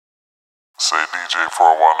Say DJ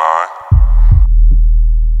 419.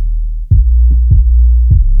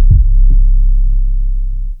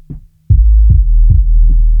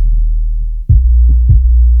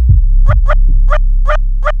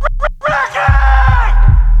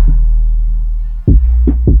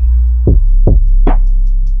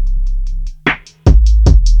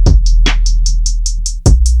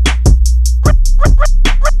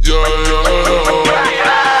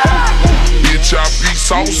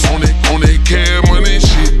 Sauce on that cab money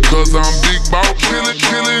shit, cause I'm big boss. Killing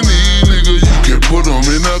these niggas, you can put them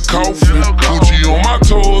in a coffin. Lucci on my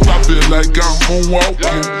toes, I feel like I'm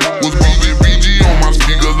moonwalking. Was beating BG on my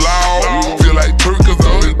speakers loud. Feel like Turk, cause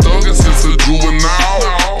I've been thugging since a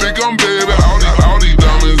juvenile. Think I'm baby, all these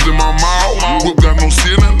diamonds in my mouth. Whip got no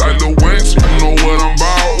ceiling like Lil Wayne, so you know what I'm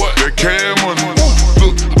about. That cab money,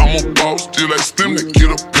 look, I'm a boss, just like Slim, that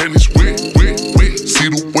get up panties wet. See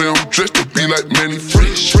the way I'm dressed to be like Manny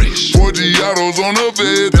Fresh. 4 Giottos on the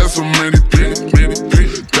bed, that's a many pit.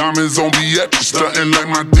 Diamonds on me at the stuntin' like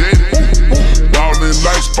my daddy. Ballin'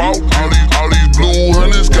 like Spout, all these blue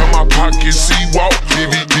hunters got my pockets sea-walk.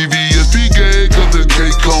 VVSP gay, cause the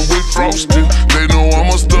cake come with frosting. They know I'm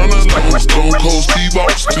a stunner like I'm Stone Cold Steve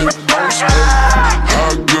Austin.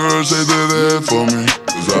 Hot girls say that for me,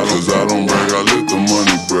 cause I don't brag, I let the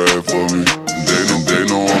money brag for me. They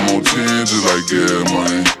know I'm on 10 just like gas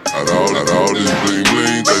money. Out all this bling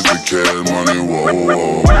bling, that's the cash money,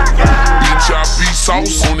 whoa. Bitch, I be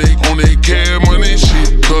sauce on that cash money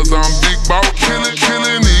shit, cause I'm big boss.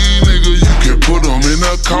 Killing these niggas, you can put them in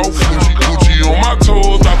a coffin. Lucci on my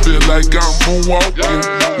toes, I feel like I'm moonwalking.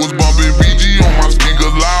 Was bumping BG on my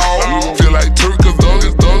speakers loud. Feel like Turk, cause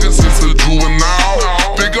thuggin' since a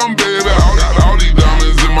juvenile. Think I'm baby, all these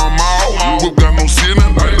diamonds in my mouth. Whip got no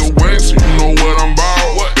ceiling like Lil Wayne, so you know what I'm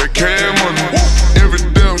about. That cash money, every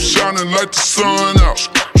day I'm shining like the sun out.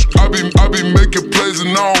 I be making plays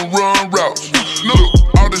and I don't run routes.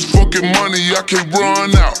 Look, all this fucking money I can't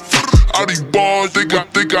run out. All these bars, think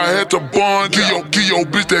I had to bond. Give your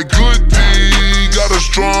bitch that good D, got a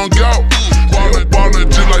strong out. Ballin'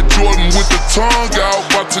 just like Jordan with the tongue out.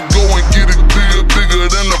 About to go and get it bigger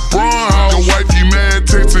than LeBron house. Your wifey mad,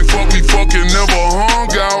 texting, fucking never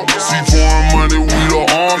hung out. See foreign money, we the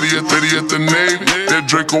army, 30 at the Navy. That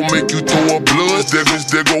Draco make you throw up blood, that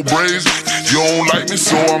bitch that go brazen. You don't like me,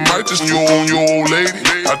 so I might just you on your old lady.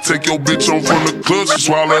 I take your bitch on from the club,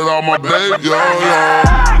 she swallow it all my baby,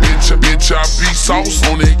 Bitch, I be sauce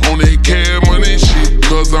on that cab money shit,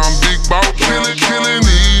 cause I'm big boss. Killing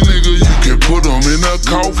these niggas, you can put them in a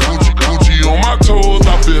coffin. Lucci on my toes,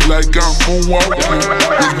 I feel like I'm moonwalking.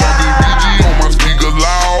 Was bumping BG on my speakers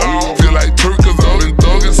loud. Feel like Turk, cause I've been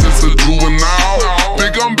thuggin' since a juvenile.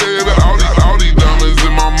 Think I'm baby, all these diamonds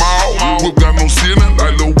in my mouth. Whip got no ceiling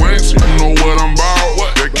like Lil Wayne, so you know what I'm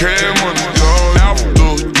about. That cash money, after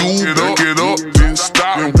you get up, then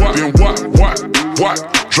stop. Then what?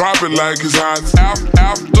 Drop it like it's hot.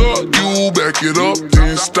 After you back it up,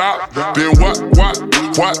 then stop. Then what?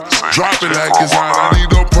 Drop it like it's hot. I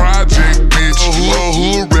need a project, bitch. A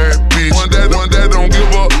hood rat, bitch. One that don't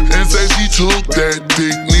give up and say she took that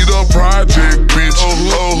dick. Need a project, bitch. A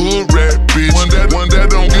hood rat, bitch. One that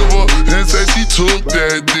don't give up and say she took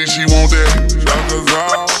that dick. She want that.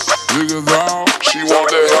 Niggas all. She want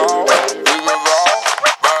that all. Niggas all.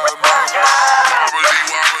 Wobbly,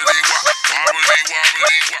 wobbly, wobbly, wobbly, wobbly,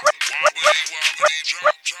 wobbly, wobbly.